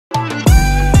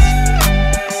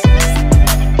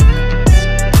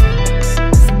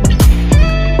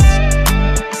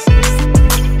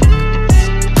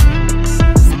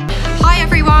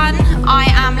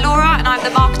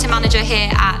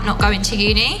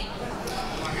uni.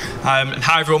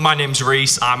 Hi everyone, my name's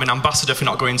Reece. I'm an ambassador for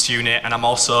Not Going to Uni, and I'm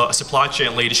also a supply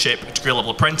chain leadership degree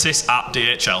level apprentice at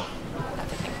DHL.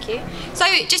 Thank you. So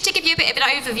just to give you a bit of an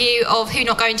overview of who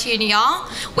Not Going to Uni are,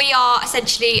 we are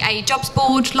essentially a jobs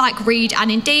board like Reed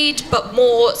and Indeed, but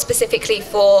more specifically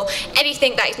for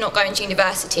anything that is not going to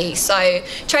university. So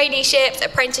traineeships,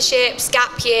 apprenticeships,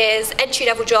 gap years,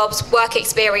 entry-level jobs, work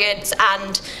experience,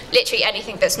 and literally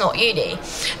anything that's not uni.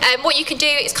 What you can do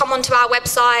is come onto our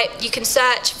website, you can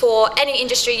search for any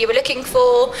industry you were looking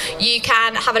for, you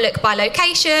can have a look by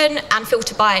location and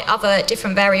filter by other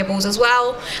different variables as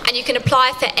well, and you can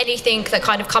apply for anything that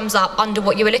kind of comes up under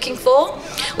what you were looking for.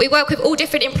 We work with all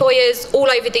different employers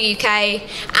all over the UK,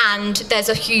 and there's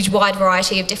a huge wide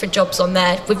variety of different jobs on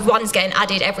there, with ones getting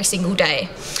added every single day.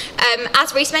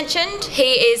 As Reece mentioned,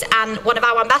 he is one of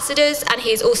our ambassadors, and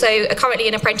he is also currently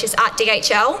an apprentice at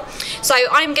DHL. So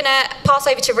I'm going to pass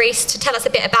over to Reece to tell us a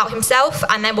bit about himself,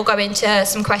 and then we'll go into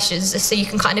some questions so you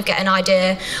can kind of get an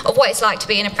idea of what it's like to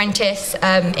be an apprentice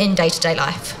in day-to-day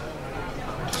life.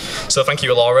 So thank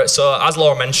you, Laura. So as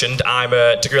Laura mentioned, I'm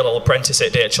a degree level apprentice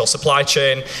at DHL Supply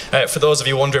Chain. For those of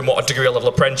you wondering what a degree level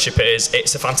apprenticeship is,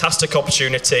 it's a fantastic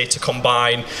opportunity to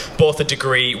combine both a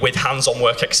degree with hands-on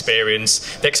work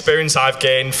experience. The experience I've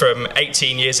gained from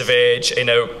 18 years of age in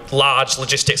a large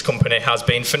logistics company has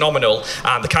been phenomenal,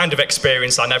 and the kind of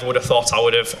experience I never would have thought I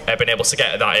would have been able to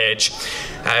get at that age.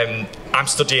 I'm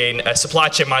studying a supply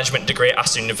chain management degree at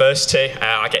Aston University.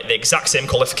 I get the exact same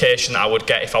qualification that I would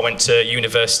get if I went to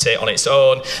university on its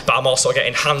own, but I'm also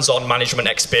getting hands-on management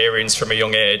experience from a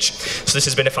young age. So this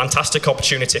has been a fantastic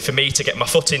opportunity for me to get my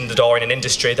foot in the door in an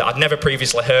industry that I'd never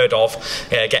previously heard of,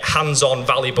 get hands-on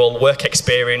valuable work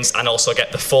experience, and also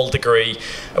get the full degree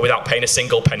without paying a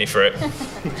single penny for it.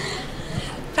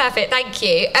 Perfect, thank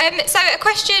you. So a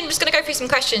question, I'm just going to go through some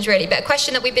questions really, but a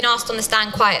question that we've been asked on the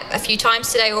stand quite a few times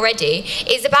today already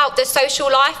is about the social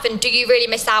life, and do you really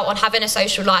miss out on having a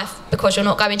social life because you're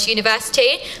not going to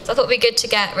university? So I thought it'd be good to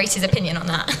get Reece's opinion on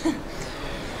that.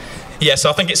 Yeah,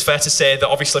 so I think it's fair to say that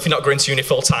obviously if you're not going to uni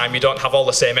full time, you don't have all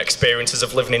the same experiences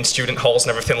of living in student halls and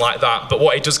everything like that. But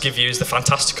what it does give you is the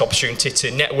fantastic opportunity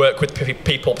to network with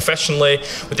people professionally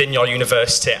within your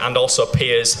university, and also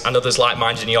peers and others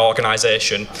like-minded in your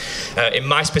organisation. In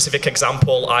my specific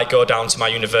example, I go down to my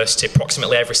university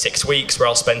approximately every 6 weeks, where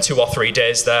I'll spend 2 or 3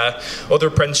 days there. Other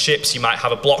apprenticeships, you might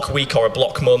have a block week or a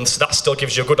block month, so that still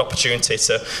gives you a good opportunity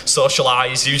to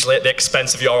socialise, usually at the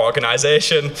expense of your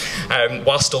organisation,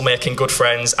 while still making good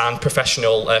friends and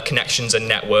professional connections and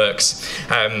networks.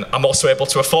 I'm also able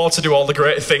to afford to do all the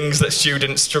great things that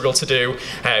students struggle to do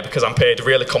because I'm paid a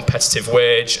really competitive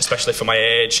wage, especially for my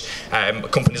age.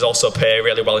 Companies also pay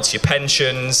really well into your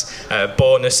pensions,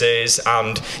 bonuses,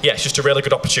 and yeah, it's just a really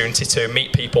good opportunity to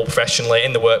meet people professionally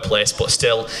in the workplace, but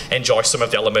still enjoy some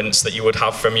of the elements that you would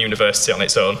have from university on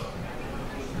its own.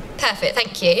 Perfect,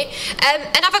 thank you.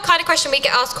 Another kind of question we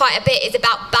get asked quite a bit is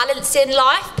about balancing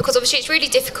life, because obviously it's really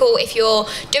difficult if you're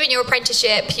doing your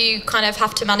apprenticeship, you kind of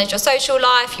have to manage your social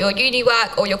life, your uni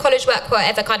work or your college work,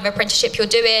 whatever kind of apprenticeship you're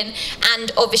doing,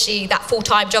 and obviously that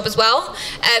full-time job as well.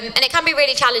 And it can be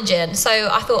really challenging, so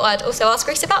I thought I'd also ask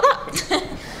Reece about that.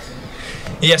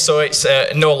 Yeah, so it's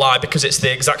no lie, because it's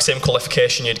the exact same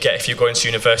qualification you'd get if you're going to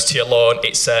university alone.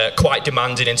 It's quite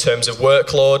demanding in terms of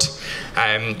workload.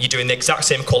 You're doing the exact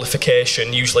same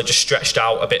qualification, usually just stretched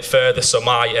out a bit further. So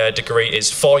my degree is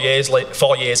 4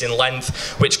 years in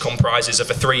length, which comprises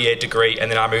of a 3-year degree, and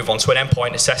then I move on to an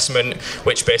endpoint assessment,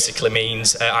 which basically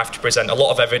means I have to present a lot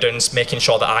of evidence, making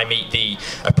sure that I meet the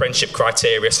apprenticeship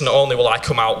criteria. So not only will I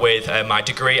come out with my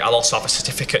degree, I'll also have a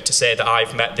certificate to say that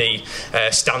I've met the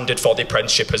standard for the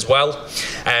apprenticeship as well.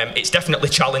 It's definitely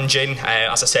challenging.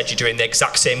 As I said, you're doing the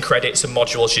exact same credits and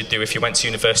modules you'd do if you went to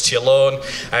university alone,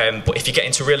 but if you get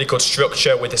into really good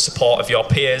structure with the support of your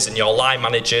peers and your line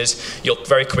managers, you'll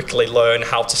very quickly learn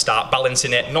how to start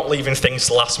balancing it, not leaving things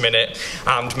to the last minute,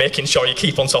 and making sure you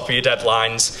keep on top of your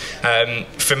deadlines.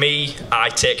 For me, I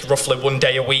take roughly 1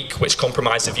 day a week, which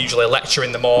comprises of usually a lecture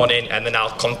in the morning, and then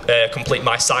I'll complete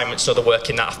my assignments, so the work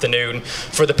in that afternoon.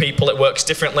 For other people it works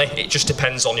differently. It just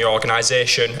depends on your organisation,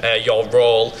 your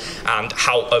role, and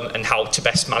how to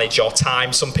best manage your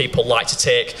time. Some people like to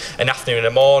take an afternoon and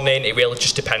a morning. It really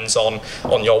just depends on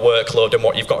your workload and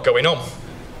what you've got going on.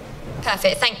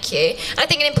 Perfect, thank you. And I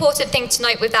think an important thing to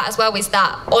note with that as well is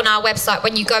that on our website,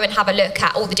 when you go and have a look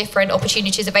at all the different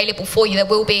opportunities available for you, there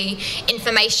will be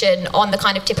information on the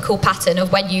kind of typical pattern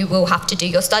of when you will have to do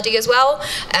your study as well,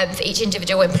 for each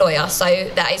individual employer. So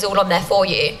that is all on there for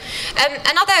you.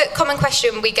 Another common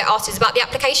question we get asked is about the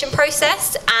application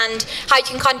process and how you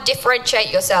can kind of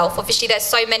differentiate yourself. Obviously, there's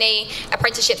so many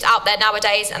apprenticeships out there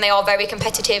nowadays, and they are very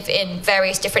competitive in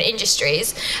various different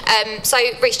industries. So,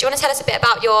 Reece, do you want to tell us a bit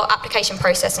about your application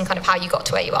process and kind of how you got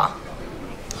to where you are?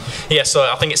 Yeah, so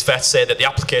I think it's fair to say that the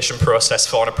application process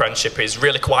for an apprenticeship is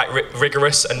really quite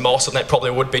rigorous, and more so than it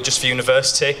probably would be just for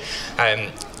university.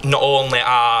 Not only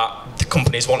are the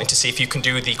companies wanting to see if you can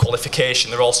do the qualification,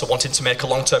 they're also wanting to make a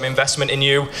long-term investment in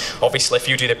you. Obviously, if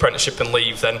you do the apprenticeship and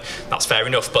leave, then that's fair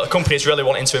enough. But the company is really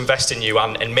wanting to invest in you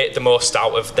and make the most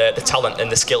out of the talent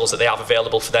and the skills that they have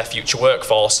available for their future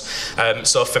workforce.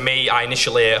 So for me, I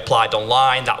initially applied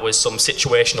online. That was some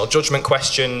situational judgment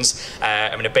questions,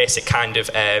 a basic kind of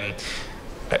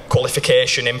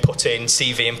qualification inputting,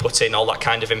 CV inputting, all that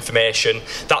kind of information.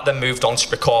 That then moved on to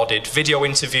recorded video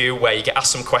interview, where you get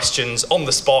asked some questions on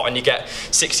the spot and you get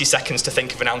 60 seconds to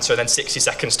think of an answer and then 60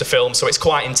 seconds to film. So it's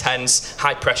quite intense,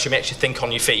 high pressure, makes you think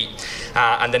on your feet.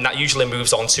 And then that usually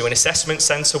moves on to an assessment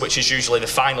centre, which is usually the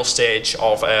final stage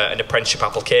of an apprenticeship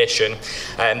application.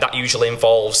 That usually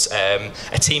involves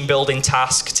a team building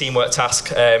task, teamwork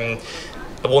task,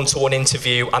 a one-to-one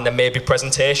interview, and then maybe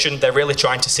presentation. They're really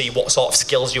trying to see what sort of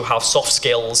skills you have, soft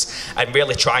skills, and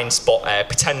really try and spot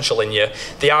potential in you.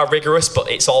 They are rigorous, but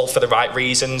it's all for the right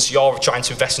reasons. You're trying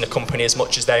to invest in a company as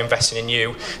much as they're investing in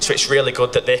you, so it's really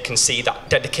good that they can see that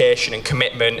dedication and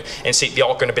commitment and see that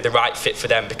you're going to be the right fit for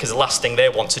them, because the last thing they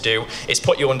want to do is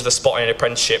put you under the spot in an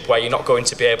apprenticeship where you're not going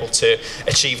to be able to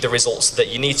achieve the results that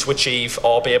you need to achieve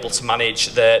or be able to manage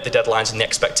the deadlines and the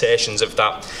expectations of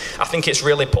that. I think it's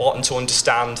really important to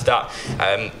understand that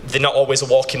they're not always a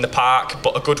walk in the park,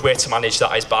 but a good way to manage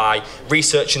that is by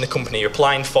researching the company you're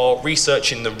applying for,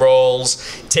 researching the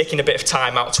roles, taking a bit of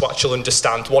time out to actually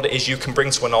understand what it is you can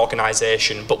bring to an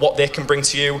organisation, but what they can bring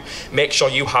to you. Make sure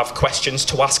you have questions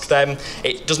to ask them.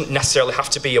 It doesn't necessarily have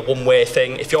to be a one-way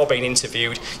thing. If you're being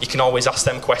interviewed, you can always ask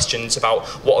them questions about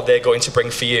what are they going to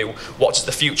bring for you, what does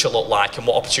the future look like, and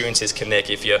what opportunities can they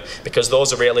give you, because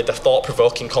those are really the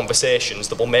thought-provoking conversations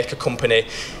that will make a company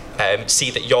see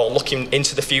that you're looking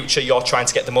into the future, you're trying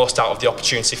to get the most out of the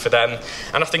opportunity for them.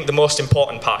 And I think the most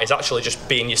important part is actually just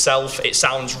being yourself. It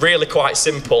sounds really quite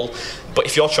simple, but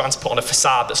if you're trying to put on a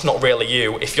facade that's not really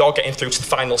you, if you're getting through to the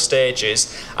final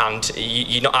stages and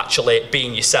you're not actually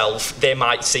being yourself, they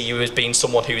might see you as being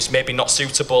someone who's maybe not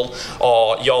suitable,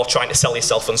 or you're trying to sell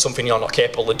yourself on something you're not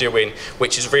capable of doing,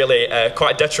 which is really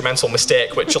quite a detrimental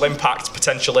mistake, which will impact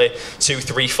potentially 2,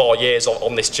 3, 4 years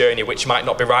on this journey, which might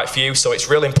not be right for you. So it's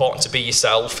really important to be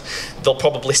yourself. They'll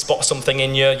probably spot something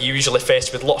in you. You're usually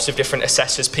faced with lots of different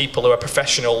assessors, people who are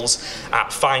professionals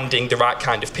at finding the right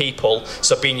kind of people.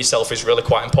 So being yourself is really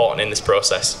quite important in this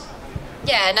process.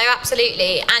 Yeah, no,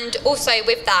 absolutely. And also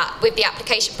with that, with the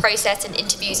application process and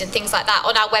interviews and things like that,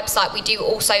 on our website we do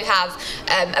also have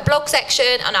a blog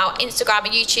section. On our Instagram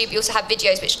and YouTube we also have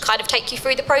videos which kind of take you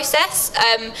through the process.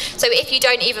 So if you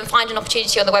don't even find an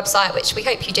opportunity on the website, which we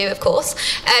hope you do, of course,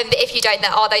 but if you don't,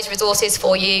 there are those resources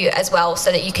for you as well,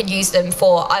 so that you can use them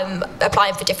for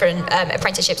applying for different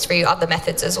apprenticeships through other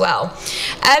methods as well.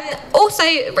 Also,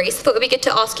 Reece, I thought it would be good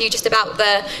to ask you just about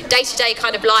the day-to-day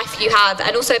kind of life you have,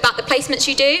 and also about the placements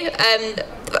you do.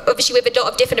 Obviously with a lot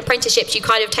of different apprenticeships you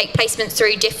kind of take placements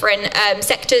through different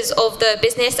sectors of the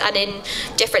business and in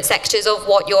different sectors of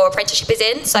what your apprenticeship is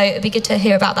in, so it'd be good to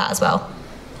hear about that as well.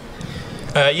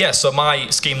 Yeah, so my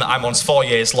scheme that I'm on is 4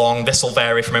 years long. This will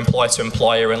vary from employer to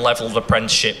employer and level of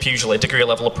apprenticeship. Usually degree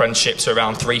level apprenticeships are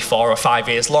around 3, 4 or 5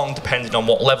 years long, depending on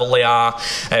what level they are,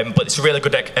 but it's a really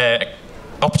good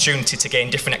opportunity to gain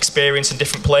different experience and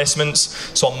different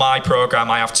placements. So on my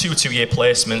programme I have 2 2-year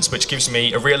placements, which gives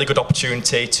me a really good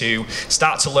opportunity to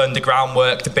start to learn the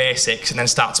groundwork, the basics, and then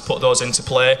start to put those into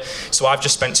play. So I've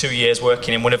just spent 2 years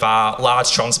working in one of our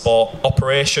large transport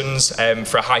operations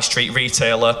for a high street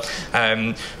retailer.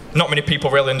 Not many people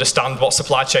really understand what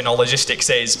supply chain or logistics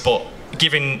is, but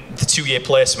given the 2-year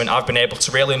placement, I've been able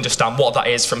to really understand what that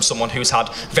is from someone who's had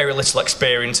very little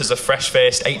experience as a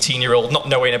fresh-faced 18-year-old, not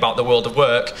knowing about the world of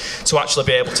work, to actually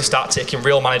be able to start taking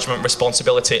real management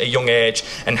responsibility at a young age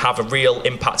and have a real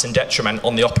impact and detriment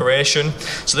on the operation.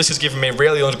 So this has given me a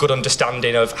really good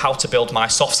understanding of how to build my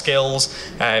soft skills,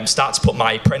 start to put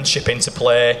my apprenticeship into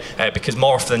play, because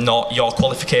more often than not, your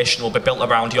qualification will be built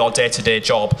around your day-to-day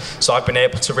job. So I've been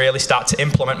able to really start to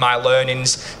implement my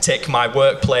learnings, take my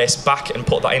workplace back back and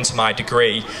put that into my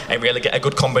degree and really get a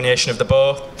good combination of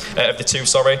the two.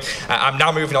 I'm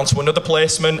now moving on to another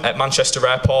placement at Manchester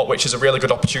Airport, which is a really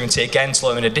good opportunity again to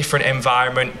learn in a different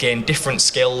environment, gain different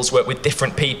skills, work with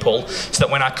different people, so that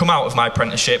when I come out of my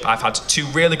apprenticeship, I've had 2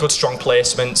 really good strong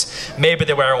placements. Maybe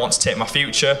they're where I want to take my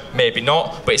future, maybe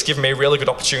not, but it's given me a really good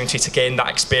opportunity to gain that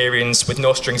experience with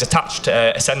no strings attached.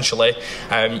 Essentially,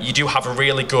 you do have a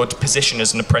really good position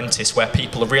as an apprentice where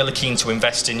people are really keen to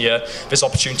invest in you. There's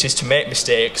opportunities to make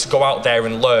mistakes, go out there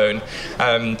and learn,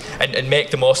 and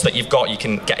make the most that you've got. You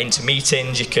can get into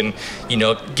meetings, you can,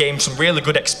 gain some really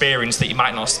good experience that you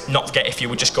might not get if you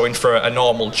were just going for a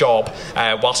normal job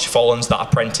whilst you fall under that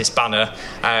apprentice banner.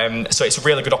 So it's a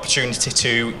really good opportunity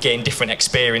to gain different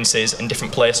experiences and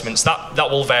different placements.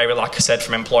 That will vary, like I said,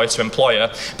 from employer to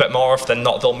employer, but more often than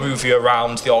not, they'll move you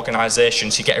around the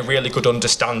organisation so you get a really good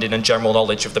understanding and general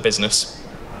knowledge of the business.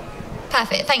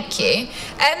 Perfect, thank you.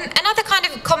 Another kind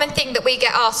of common thing that we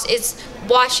get asked is,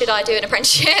 why should I do an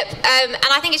apprenticeship? And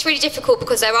I think it's really difficult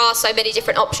because there are so many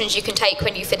different options you can take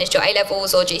when you finish your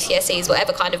A-levels or GCSEs,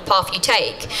 whatever kind of path you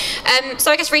take.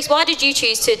 So I guess, Reece, why did you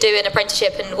choose to do an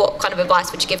apprenticeship, and what kind of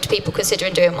advice would you give to people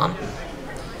considering doing one?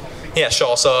 Yeah,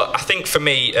 sure. So I think for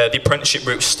me, the apprenticeship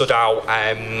route stood out,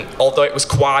 although it was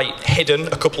quite hidden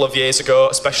a couple of years ago,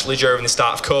 especially during the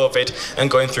start of COVID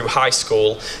and going through high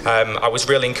school. I was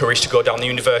really encouraged to go down the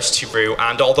university route,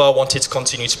 and although I wanted to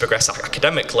continue to progress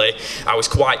academically, I was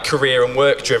quite career and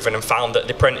work driven and found that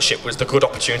the apprenticeship was the good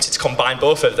opportunity to combine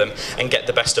both of them and get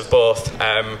the best of both.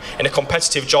 In a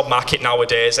competitive job market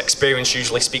nowadays, experience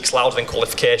usually speaks louder than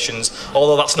qualifications,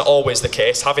 although that's not always the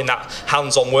case. Having that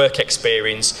hands-on work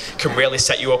experience can really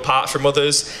set you apart from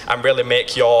others and really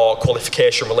make your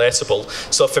qualification relatable.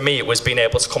 So for me, it was being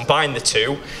able to combine the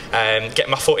two, get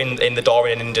my foot in the door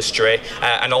in an industry,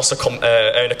 and also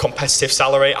earn a competitive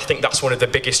salary. I think that's one of the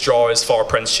biggest drawers for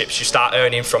apprenticeships. You start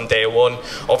earning from day one.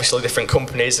 Obviously, different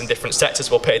companies and different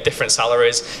sectors will pay different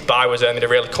salaries, but I was earning a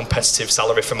really competitive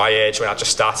salary for my age when I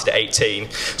just started at 18.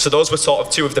 So those were sort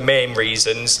of two of the main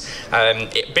reasons.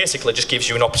 It basically just gives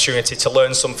you an opportunity to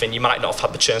learn something you might not have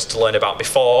had the chance to learn about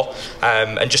before,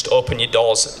 and just open your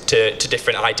doors to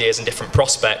different ideas and different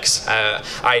prospects.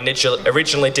 I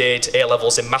originally did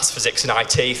A-levels in maths, physics and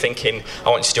IT, thinking I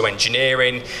wanted to do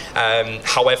engineering.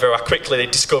 However, I quickly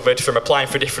discovered from applying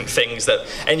for different things that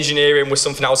engineering was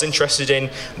something I was interested in,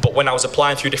 but when I was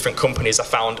applying through different companies, I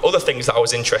found other things that I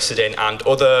was interested in and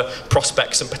other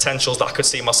prospects and potentials that I could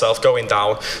see myself going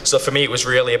down. So for me, it was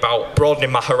really about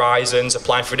broadening my horizons,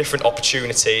 applying for different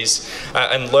opportunities,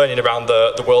 and learning around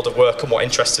the world of work and what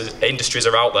industries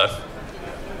are out there.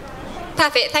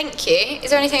 Perfect, thank you. Is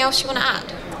there anything else you want to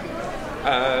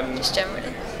add? Just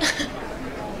generally.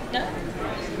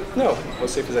 No, we'll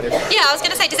see if there's any. Yeah, I was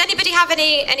going to say, does anybody have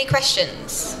any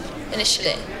questions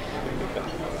initially?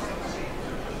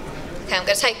 Okay, I'm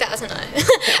going to take that as a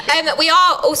no. We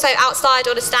are also outside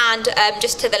on a stand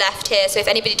just to the left here, so if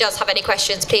anybody does have any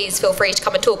questions, please feel free to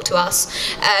come and talk to us.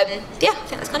 Yeah, I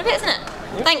think that's kind of it, isn't it?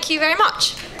 Yeah. Thank you very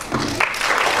much.